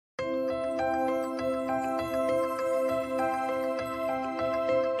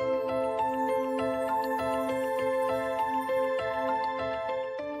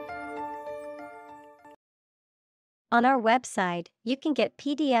On our website, you can get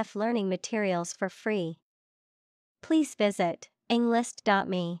PDF learning materials for free. Please visit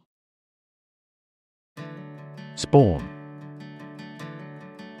englist.me. Spawn.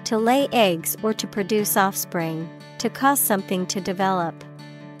 To lay eggs or to produce offspring, to cause something to develop.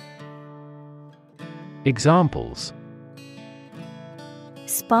 Examples: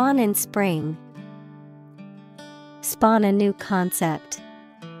 Spawn in spring. Spawn a new concept.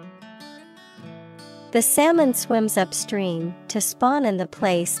 The salmon swims upstream to spawn in the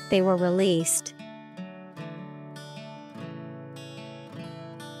place they were released.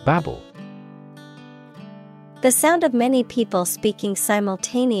 Babble. The sound of many people speaking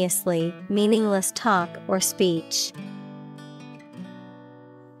simultaneously, meaningless talk or speech.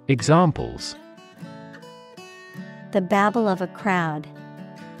 Examples: The babble of a crowd.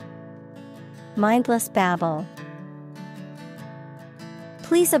 Mindless babble.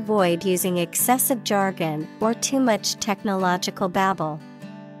 Please avoid using excessive jargon or too much technological babble.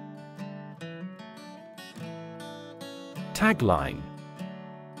 Tagline.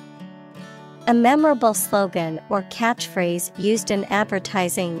 A memorable slogan or catchphrase used in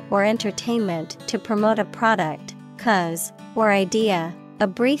advertising or entertainment to promote a product, cause, or idea, a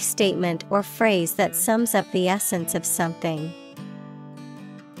brief statement or phrase that sums up the essence of something.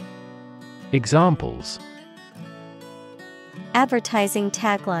 Examples: Advertising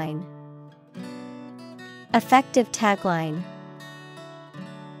tagline. Effective tagline.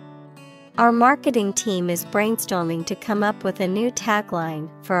 Our marketing team is brainstorming to come up with a new tagline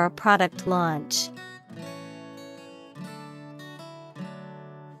for our product launch.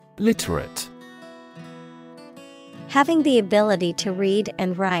 Literate. Having the ability to read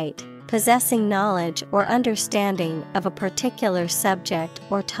and write, possessing knowledge or understanding of a particular subject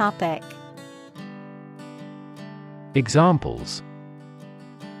or topic. Examples: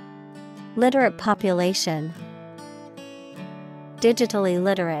 Literate population. Digitally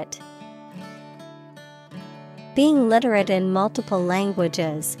literate. Being literate in multiple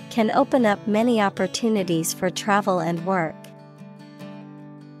languages can open up many opportunities for travel and work.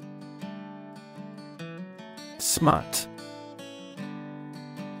 Smut.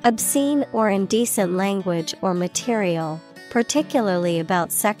 Obscene or indecent language or material, particularly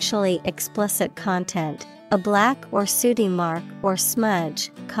about sexually explicit content, a black or sooty mark or smudge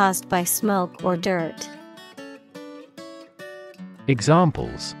caused by smoke or dirt.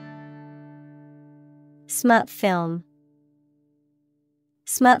 Examples: Smut film.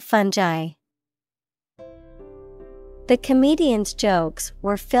 Smut fungi. The comedian's jokes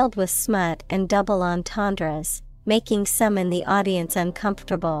were filled with smut and double entendres, making some in the audience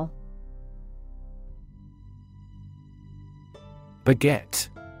uncomfortable. Beget.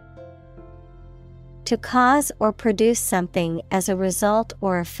 To cause or produce something as a result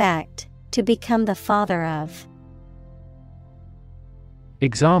or effect, to become the father of.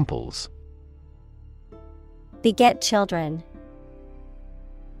 Examples: Beget children.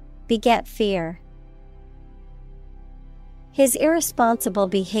 Beget fear. His irresponsible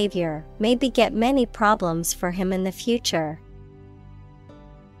behavior may beget many problems for him in the future.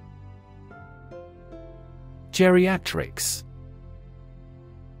 Geriatrics.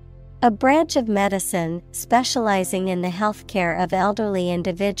 A branch of medicine specializing in the healthcare of elderly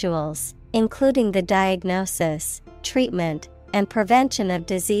individuals, including the diagnosis, treatment, and prevention of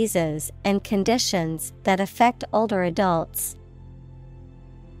diseases and conditions that affect older adults.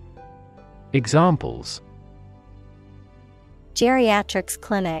 Examples: Geriatrics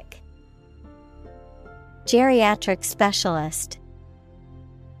clinic. Geriatric specialist.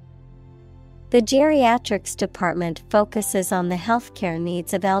 The geriatrics department focuses on the healthcare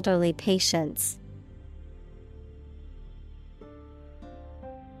needs of elderly patients.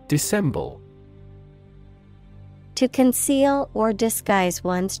 Dissemble. To conceal or disguise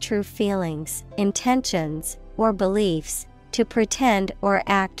one's true feelings, intentions, or beliefs, to pretend or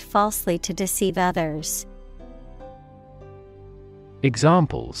act falsely to deceive others.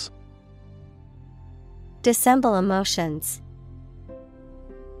 Examples: Dissemble emotions.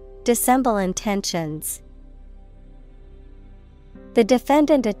 Dissemble intentions. The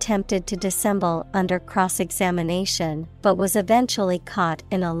defendant attempted to dissemble under cross-examination, but was eventually caught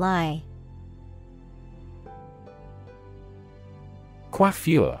in a lie.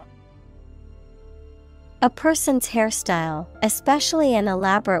 Coiffure. A person's hairstyle, especially an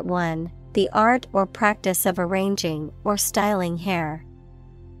elaborate one, the art or practice of arranging or styling hair.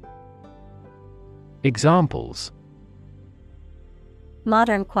 Examples: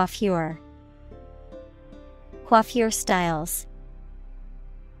 Modern coiffure. Coiffure styles.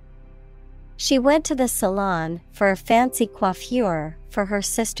 She went to the salon for a fancy coiffure for her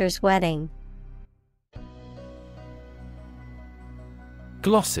sister's wedding.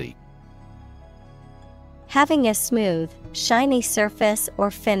 Glossy. Having a smooth, shiny surface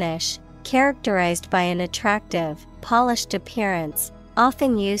or finish, characterized by an attractive, polished appearance,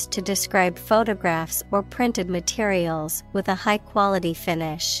 often used to describe photographs or printed materials with a high-quality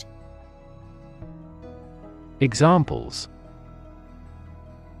finish. Examples: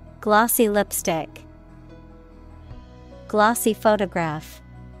 glossy lipstick, glossy photograph.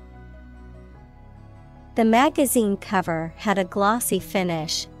 The magazine cover had a glossy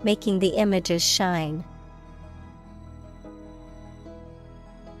finish, making the images shine.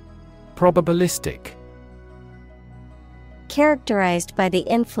 Probabilistic. Characterized by the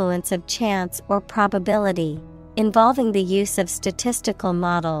influence of chance or probability, involving the use of statistical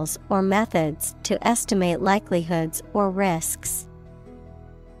models or methods to estimate likelihoods or risks.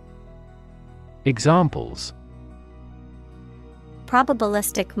 Examples: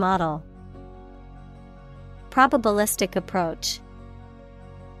 probabilistic model, probabilistic approach.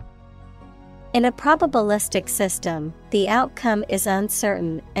 In a probabilistic system, the outcome is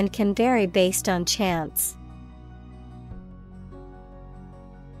uncertain and can vary based on chance.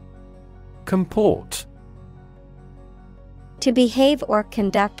 Comport. To behave or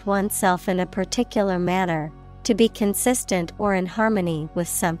conduct oneself in a particular manner, to be consistent or in harmony with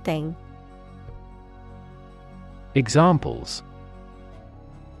something. Examples: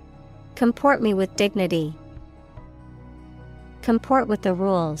 comport me with dignity, comport with the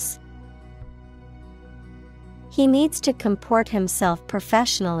rules. He needs to comport himself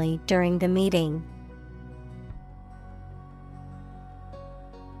professionally during the meeting.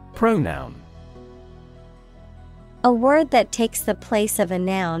 Pronoun. A word that takes the place of a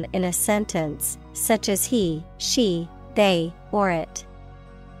noun in a sentence, such as he, she, they, or it.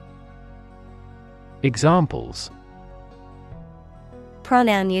 Examples: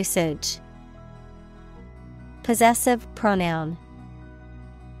 pronoun usage, possessive pronoun.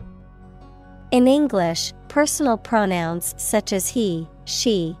 In English, personal pronouns such as he,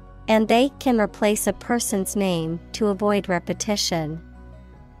 she, and they can replace a person's name to avoid repetition.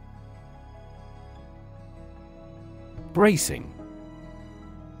 Bracing.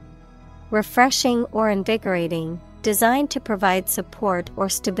 Refreshing or invigorating, designed to provide support or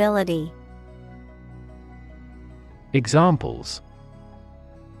stability. Examples: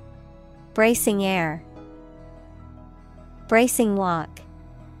 bracing air, bracing walk.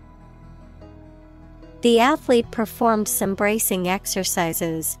 The athlete performed some bracing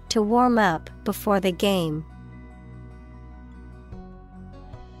exercises to warm up before the game.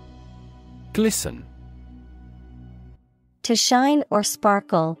 Glisten. To shine or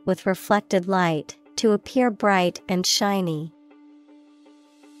sparkle with reflected light, to appear bright and shiny.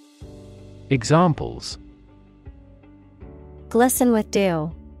 Examples: glisten with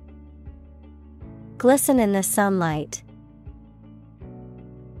dew, glisten in the sunlight.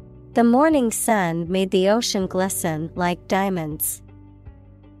 The morning sun made the ocean glisten like diamonds.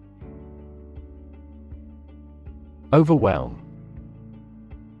 Overwhelm.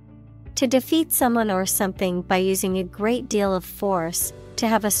 To defeat someone or something by using a great deal of force, to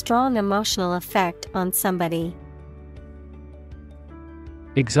have a strong emotional effect on somebody.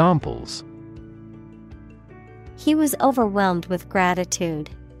 Examples: he was overwhelmed with gratitude.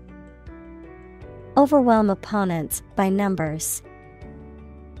 Overwhelm opponents by numbers.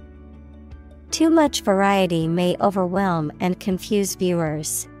 Too much variety may overwhelm and confuse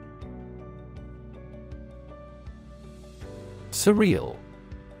viewers. Surreal.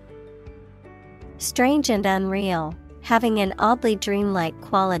 Strange and unreal, having an oddly dreamlike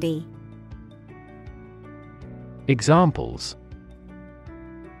quality. Examples: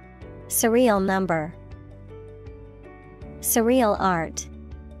 surreal number, surreal art.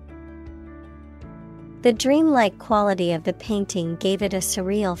 The dreamlike quality of the painting gave it a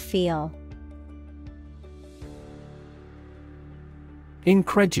surreal feel.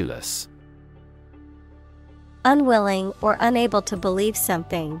 Incredulous. Unwilling or unable to believe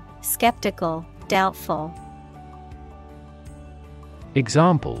something, skeptical, doubtful.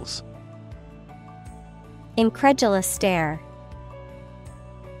 Examples: incredulous stare,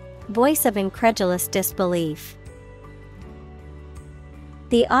 voice of incredulous disbelief.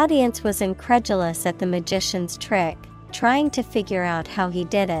 The audience was incredulous at the magician's trick, trying to figure out how he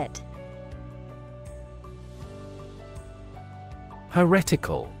did it.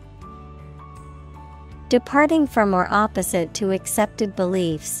 Heretical. Departing from or opposite to accepted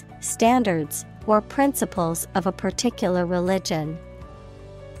beliefs, standards, or principles of a particular religion.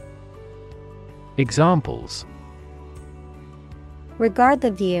 Examples: regard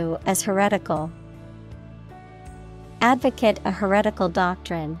the view as heretical, advocate a heretical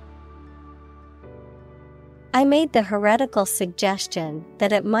doctrine. I made the heretical suggestion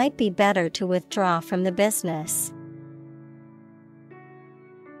that it might be better to withdraw from the business.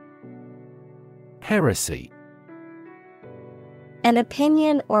 Heresy. An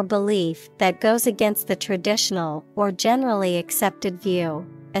opinion or belief that goes against the traditional or generally accepted view,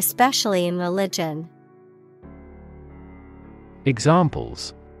 especially in religion.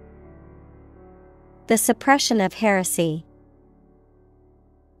 Examples: the suppression of heresy,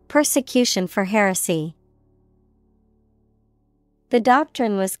 persecution for heresy. The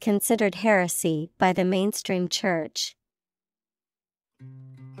doctrine was considered heresy by the mainstream church.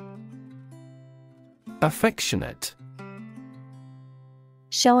 Affectionate.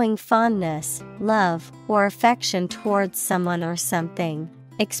 Showing fondness, love, or affection towards someone or something,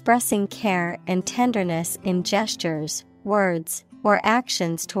 expressing care and tenderness in gestures, words, or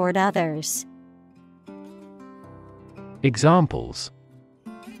actions toward others. Examples: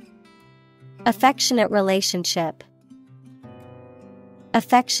 affectionate relationship,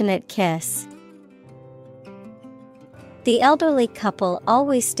 affectionate kiss. The elderly couple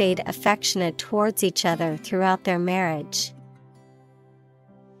always stayed affectionate towards each other throughout their marriage.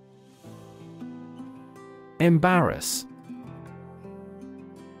 Embarrass.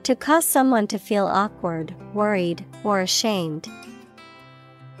 To cause someone to feel awkward, worried, or ashamed.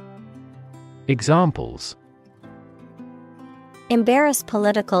 Examples: embarrass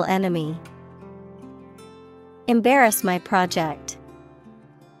political enemy, embarrass my project.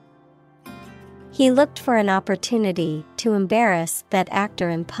 He looked for an opportunity to embarrass that actor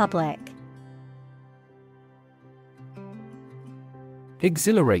in public.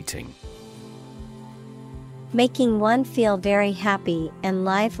 Exhilarating. Making one feel very happy and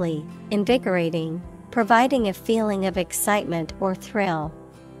lively, invigorating, providing a feeling of excitement or thrill.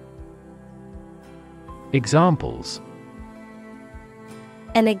 Examples: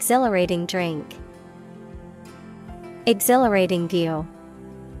 an exhilarating drink, exhilarating view.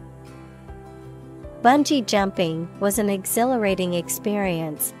 Bungee jumping was an exhilarating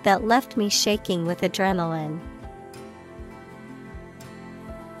experience that left me shaking with adrenaline.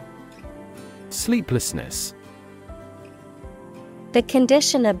 Sleeplessness. The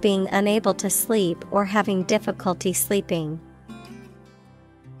condition of being unable to sleep or having difficulty sleeping.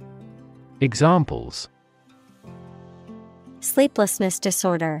 Examples: sleeplessness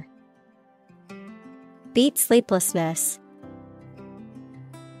disorder, beat sleeplessness.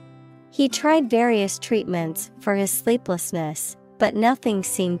 He tried various treatments for his sleeplessness, but nothing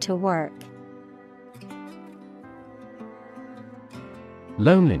seemed to work.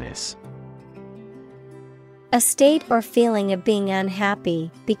 Loneliness. A state or feeling of being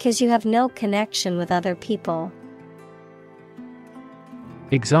unhappy because you have no connection with other people.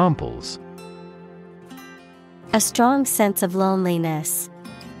 Examples: a strong sense of loneliness,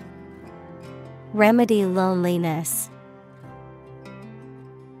 remedy loneliness.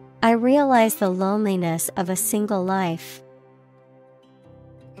 I realize the loneliness of a single life.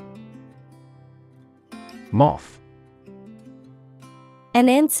 Moth. An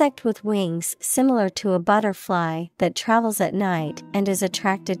insect with wings similar to a butterfly that travels at night and is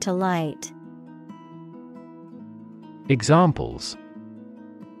attracted to light. Examples: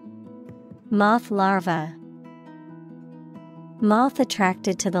 moth larva, moth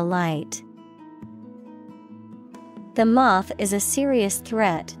attracted to the light. The moth is a serious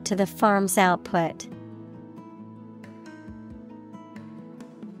threat to the farm's output.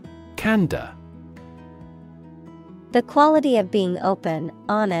 Candor. The quality of being open,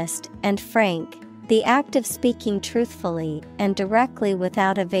 honest, and frank, the act of speaking truthfully and directly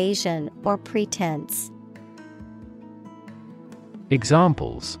without evasion or pretense.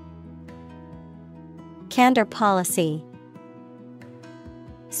 Examples: candor policy,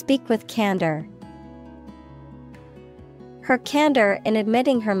 speak with candor. Her candor in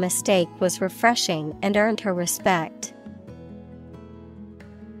admitting her mistake was refreshing and earned her respect.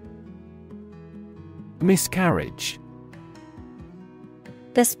 Miscarriage.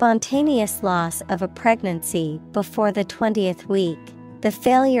 The spontaneous loss of a pregnancy before the 20th week, the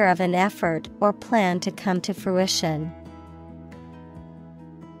failure of an effort or plan to come to fruition.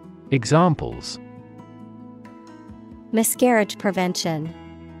 Examples: miscarriage prevention,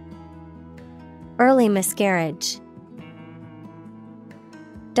 early miscarriage.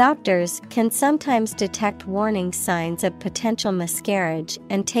 Doctors can sometimes detect warning signs of potential miscarriage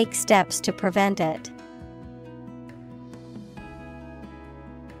and take steps to prevent it.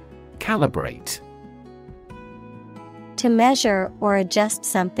 Calibrate. To measure or adjust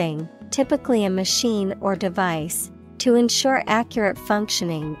something, typically a machine or device, to ensure accurate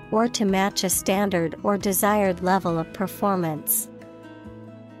functioning or to match a standard or desired level of performance.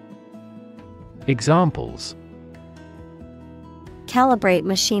 Examples: Calibrate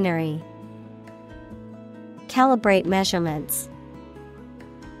machinery. Calibrate measurements.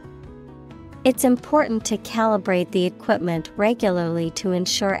 It's important to calibrate the equipment regularly to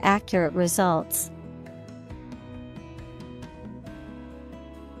ensure accurate results.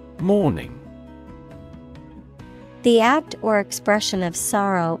 Mourning. The act or expression of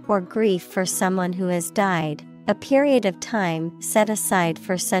sorrow or grief for someone who has died, a period of time set aside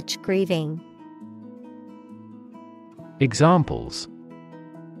for such grieving. Examples: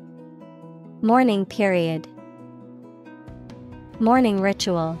 Mourning period. Mourning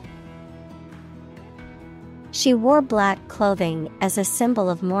ritual. She wore black clothing as a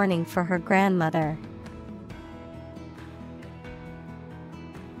symbol of mourning for her grandmother.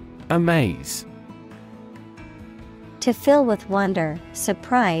 Amaze. To fill with wonder,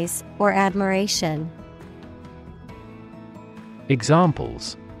 surprise, or admiration.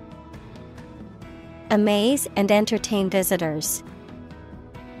 Examples: Amaze and entertain visitors.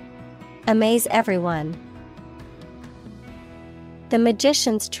 Amaze everyone. The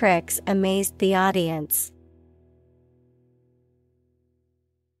magician's tricks amazed the audience.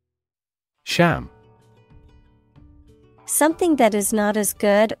 Sham. Something that is not as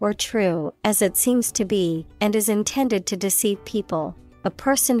good or true as it seems to be and is intended to deceive people, a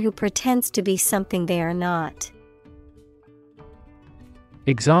person who pretends to be something they are not.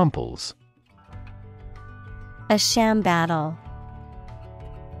 Examples: A sham battle.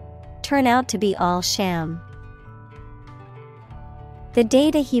 Turn out to be all sham. The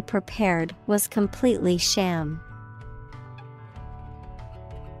data he prepared was completely sham.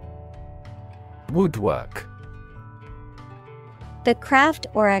 Woodwork. The craft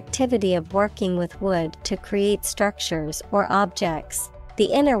or activity of working with wood to create structures or objects, the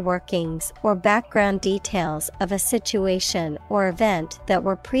inner workings or background details of a situation or event that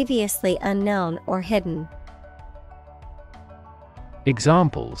were previously unknown or hidden.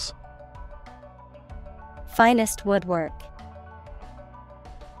 Examples: Finest woodwork.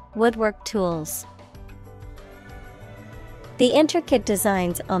 Woodwork tools. The intricate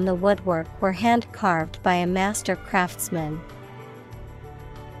designs on the woodwork were hand-carved by a master craftsman.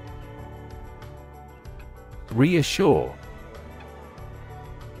 Reassure.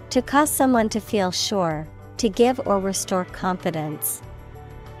 To cause someone to feel sure, to give or restore confidence.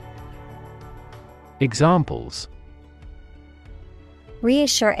 Examples: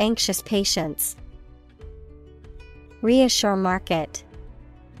 Reassure anxious patients. Reassure market.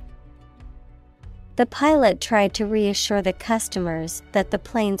 The pilot tried to reassure the customers that the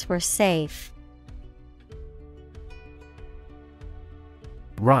planes were safe.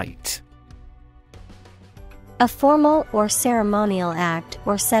 Rite. A formal or ceremonial act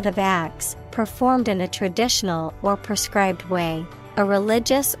or set of acts performed in a traditional or prescribed way, a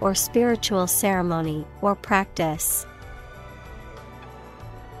religious or spiritual ceremony or practice.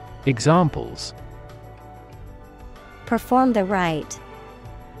 Examples: Perform the rite.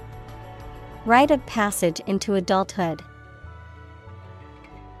 Rite of passage into adulthood.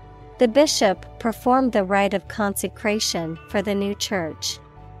 The bishop performed the rite of consecration for the new church.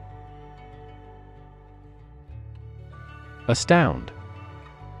 Astound.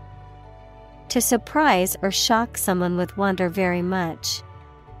 To surprise or shock someone with wonder very much.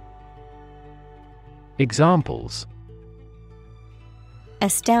 Examples: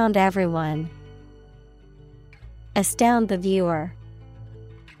 Astound everyone. Astound the viewer.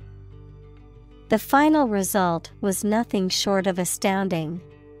 The final result was nothing short of astounding.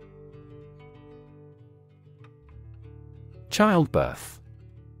 Childbirth.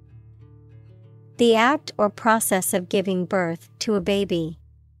 The act or process of giving birth to a baby.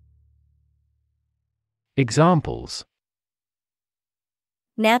 Examples: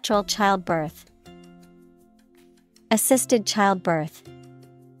 Natural childbirth. Assisted childbirth.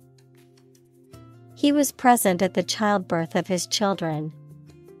 He was present at the childbirth of his children.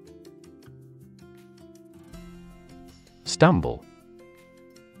 Stumble.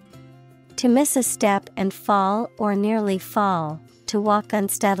 To miss a step and fall or nearly fall, to walk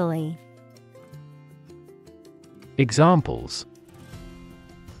unsteadily. Examples: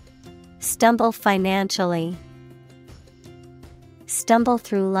 Stumble financially. Stumble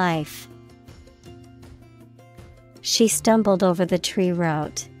through life. She stumbled over the tree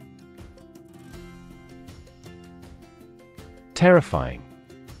root. Terrifying.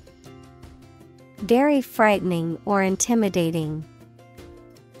 Very frightening or intimidating.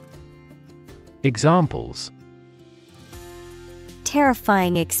 Examples: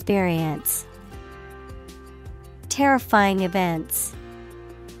 Terrifying experience. Terrifying events.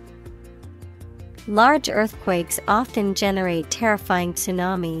 Large earthquakes often generate terrifying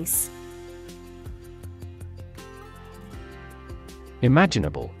tsunamis.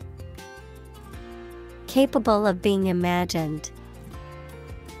 Imaginable. Capable of being imagined.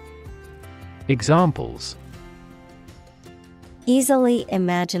 Examples: Easily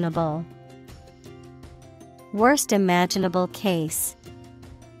imaginable. Worst imaginable case.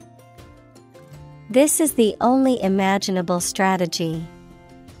 This is the only imaginable strategy.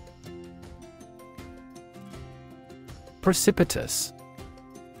 Precipitous.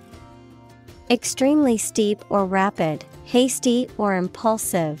 Extremely steep or rapid, hasty or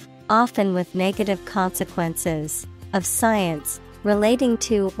impulsive, often with negative consequences, of science, relating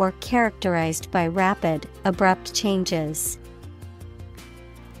to or characterized by rapid, abrupt changes.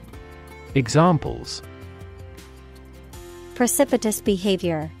 Examples: Precipitous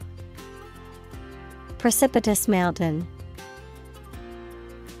behavior. Precipitous mountain.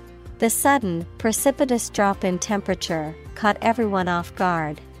 The sudden, precipitous drop in temperature caught everyone off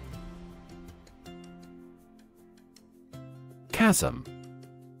guard. Chasm.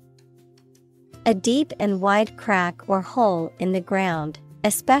 A deep and wide crack or hole in the ground,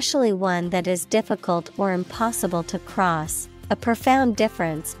 especially one that is difficult or impossible to cross, a profound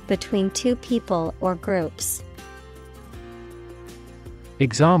difference between two people or groups.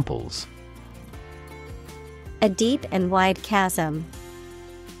 Examples: A deep and wide chasm.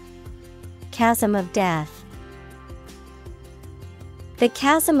 Chasm of death. The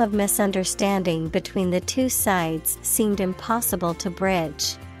chasm of misunderstanding between the two sides seemed impossible to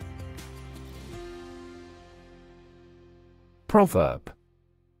bridge. Proverb.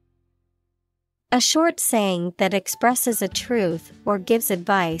 A short saying that expresses a truth or gives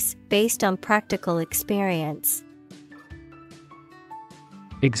advice based on practical experience.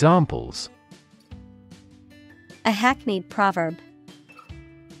 Examples: A hackneyed proverb.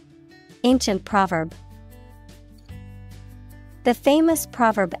 Ancient proverb. The famous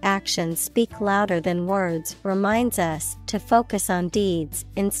proverb "actions speak louder than words" reminds us to focus on deeds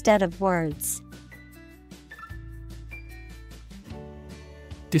instead of words.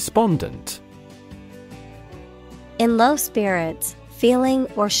 Despondent. In low spirits, feeling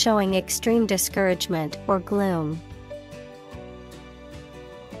or showing extreme discouragement or gloom.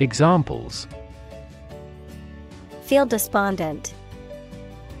 Examples: Feel despondent.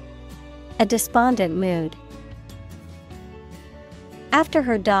 A despondent mood. After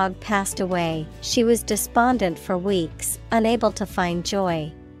her dog passed away, she was despondent for weeks, unable to find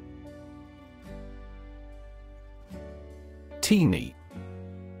joy. Teeny.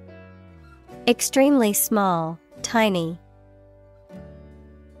 Extremely small, tiny.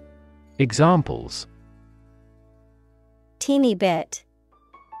 Examples: Teeny bit.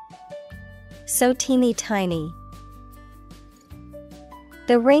 So teeny tiny.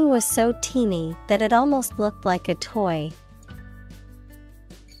 The ring was so teeny that it almost looked like a toy.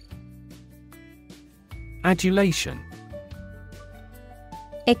 Adulation.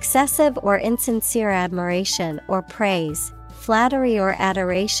 Excessive or insincere admiration or praise, flattery or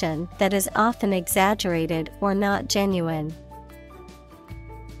adoration that is often exaggerated or not genuine.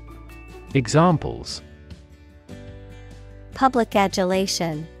 Examples: Public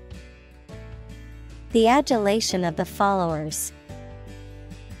adulation. The adulation of the followers.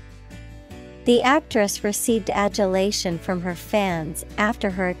 The actress received adulation from her fans after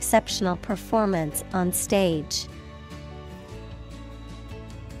her exceptional performance on stage.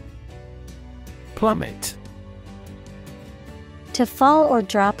 Plummet. To fall or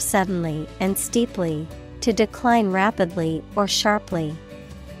drop suddenly and steeply, to decline rapidly or sharply.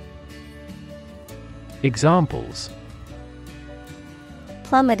 Examples: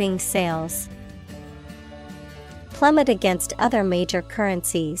 Plummeting sales. Plummet against other major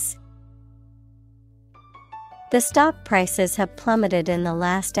currencies. The stock prices have plummeted in the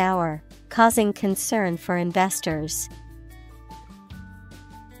last hour, causing concern for investors.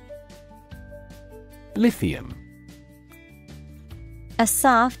 Lithium. A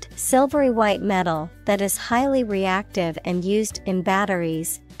soft, silvery white metal that is highly reactive and used in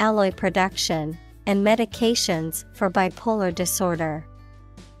batteries, alloy production, and medications for bipolar disorder.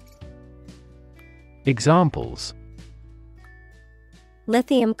 Examples: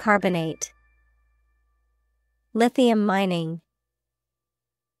 Lithium carbonate. Lithium mining.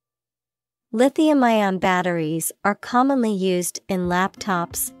 Lithium-ion batteries are commonly used in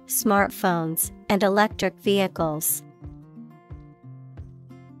laptops, smartphones, and electric vehicles.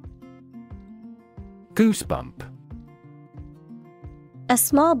 Goosebump. A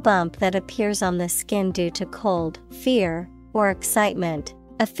small bump that appears on the skin due to cold, fear, or excitement,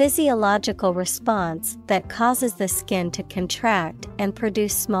 a physiological response that causes the skin to contract and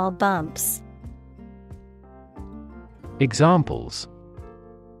produce small bumps. Examples: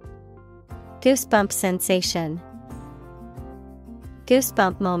 Goosebump sensation.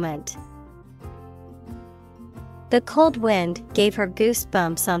 Goosebump moment. The cold wind gave her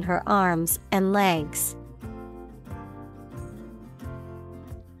goosebumps on her arms and legs.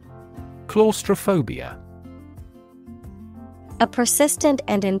 Claustrophobia. A persistent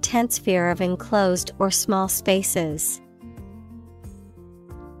and intense fear of enclosed or small spaces.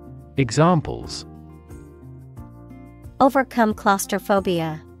 Examples: Overcome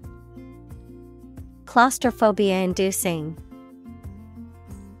claustrophobia. Claustrophobia-inducing.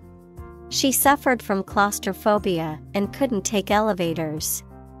 She suffered from claustrophobia and couldn't take elevators.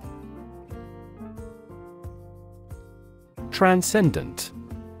 Transcendent.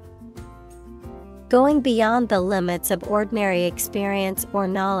 Going beyond the limits of ordinary experience or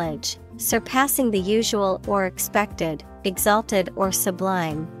knowledge, surpassing the usual or expected, exalted or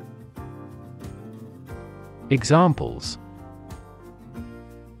sublime. Examples: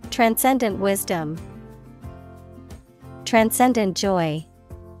 Transcendent wisdom. Transcendent joy.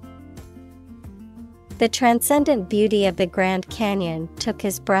 The transcendent beauty of the Grand Canyon took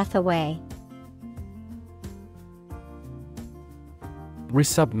his breath away.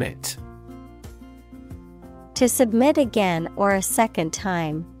 Resubmit. To submit again or a second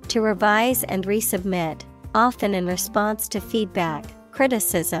time, to revise and resubmit, often in response to feedback,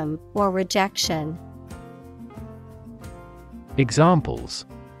 criticism, or rejection. Examples: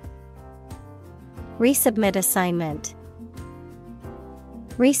 Resubmit assignment.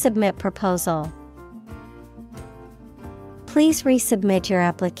 Resubmit proposal. Please resubmit your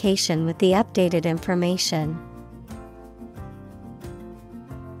application with the updated information.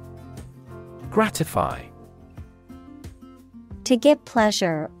 Gratify. To give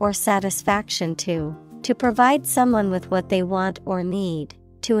pleasure or satisfaction to provide someone with what they want or need,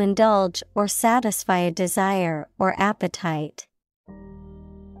 to indulge or satisfy a desire or appetite.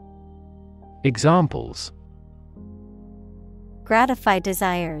 Examples: Gratify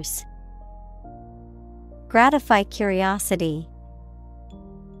desires. Gratify curiosity.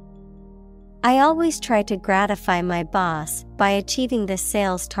 I always try to gratify my boss by achieving the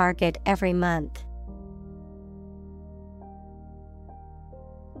sales target every month.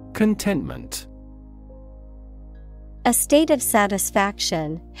 Contentment. A state of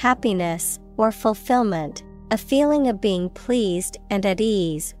satisfaction, happiness, or fulfillment, a feeling of being pleased and at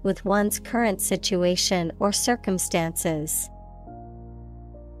ease with one's current situation or circumstances.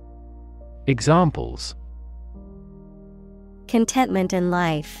 Examples: Contentment in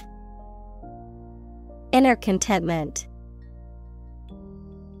life. Inner contentment.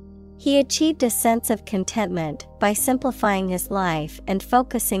 He achieved a sense of contentment by simplifying his life and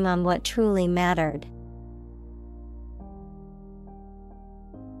focusing on what truly mattered.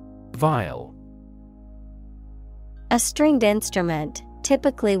 Viol. A stringed instrument,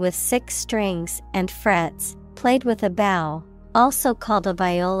 typically with 6 strings and frets, played with a bow, also called a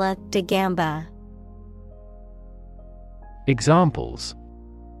viola da gamba. Examples: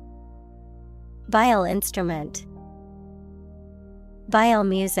 Viol instrument. Viol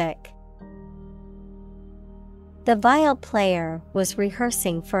music. The viol player was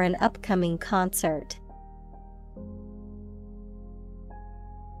rehearsing for an upcoming concert.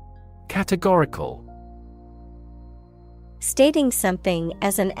 Categorical. Stating something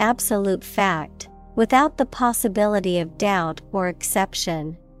as an absolute fact, without the possibility of doubt or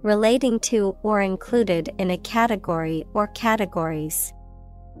exception, relating to or included in a category or categories.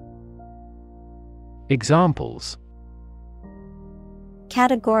 Examples: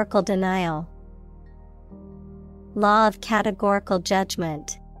 Categorical denial. Law of categorical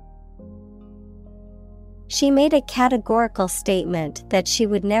judgment. She made a categorical statement that she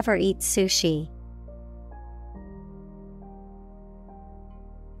would never eat sushi.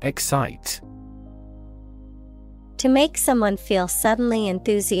 Excite. To make someone feel suddenly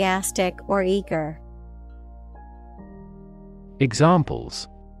enthusiastic or eager. Examples: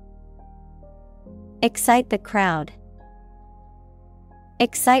 Excite the crowd.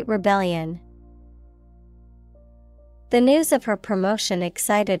 Excite rebellion. The news of her promotion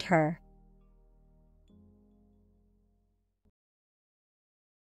excited her.